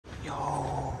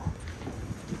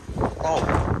Oh,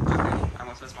 okay. I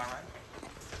almost missed my ride.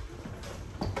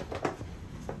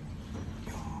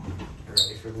 You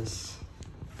ready for this?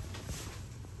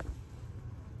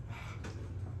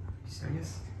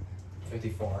 Serious?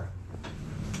 54.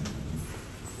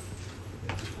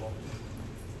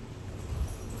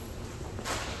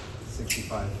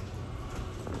 65.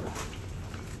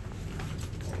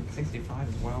 65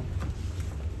 as well.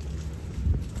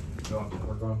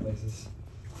 We're going places.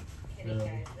 Can you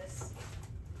guys this?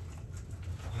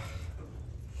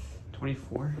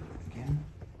 24 again.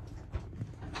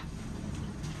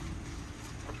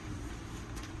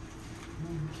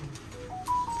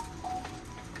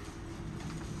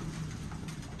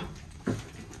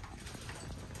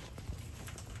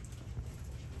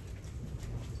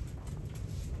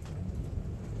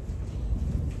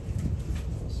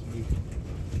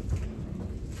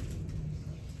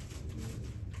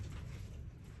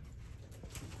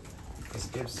 It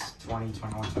skips 20,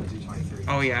 21, 22, 23.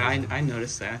 Oh yeah, I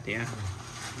noticed that, yeah.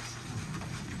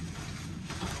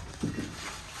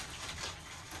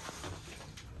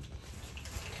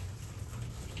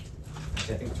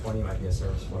 Actually, I think 20 might be a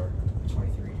service floor.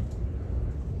 23.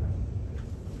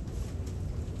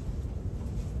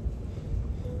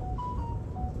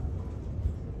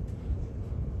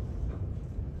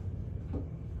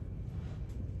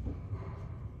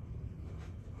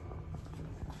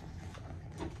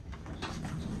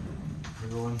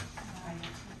 Everyone.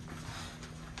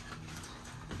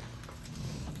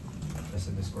 That's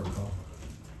a Discord call.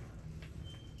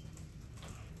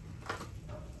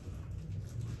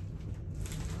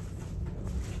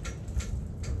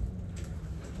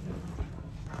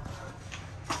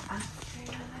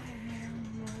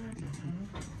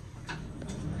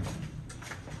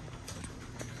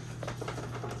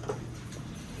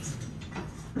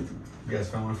 You guys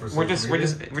found one for We're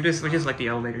just like the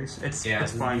elevators. It's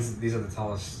fine. These are the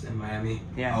tallest in Miami.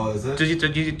 Yeah. Oh, is it?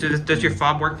 Does your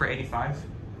fob work for 85?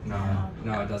 No,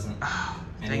 it doesn't. Oh,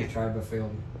 And you tried but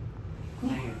failed.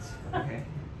 Dang it. Okay.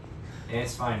 And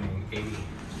it's fine, 80.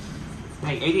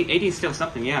 Hey, 80 is still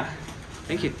something, yeah.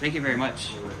 Thank you very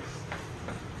much.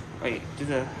 Wait, do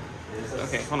the...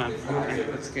 Okay, hold on. Okay,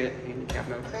 let's get handicap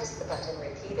note. Press the button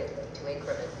repeatedly to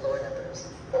increment floor numbers.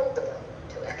 Hold the button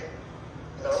to enter.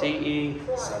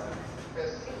 TE7.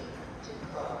 Proceed to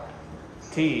car.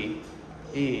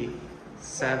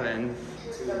 TE7.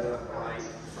 To the right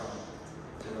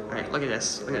Alright, look at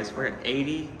this. Look at this. We're at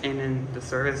 80, and then the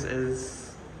service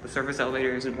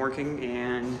elevator isn't working,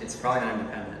 and It's probably not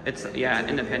independent. it's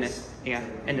independent. Yeah,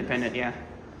 independent. Yeah.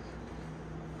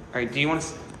 All right. Do you want to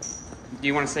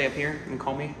stay up here and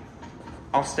call me?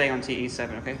 I'll stay on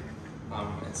TE7. Okay.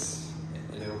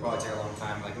 It'll probably take a long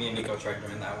time. Like me and Nico tried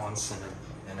doing that once,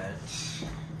 and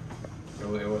it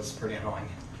was pretty annoying.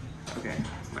 Okay.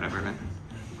 Whatever, man.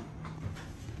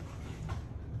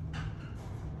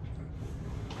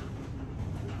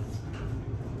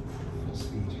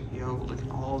 Yo, look at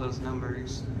all those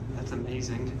numbers. That's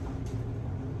amazing.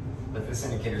 But this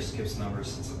indicator skips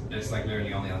numbers. It's like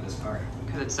literally only on this car.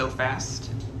 Because it's so fast.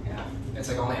 Yeah. It's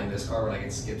like only on this car where like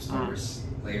it skips numbers.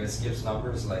 Like if it skips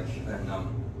numbers, like then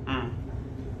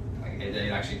like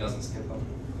it actually doesn't skip them.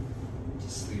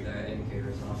 Just leave the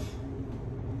indicators off.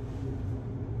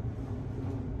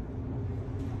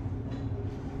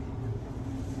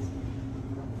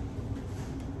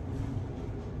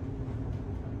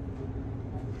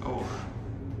 Oh.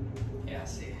 Yeah,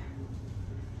 see.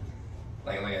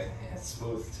 Like it's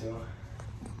smooth too.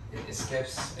 It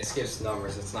skips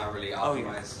numbers. It's not really optimized. Oh,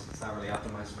 yeah. It's not really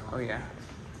optimized for. Oh yeah.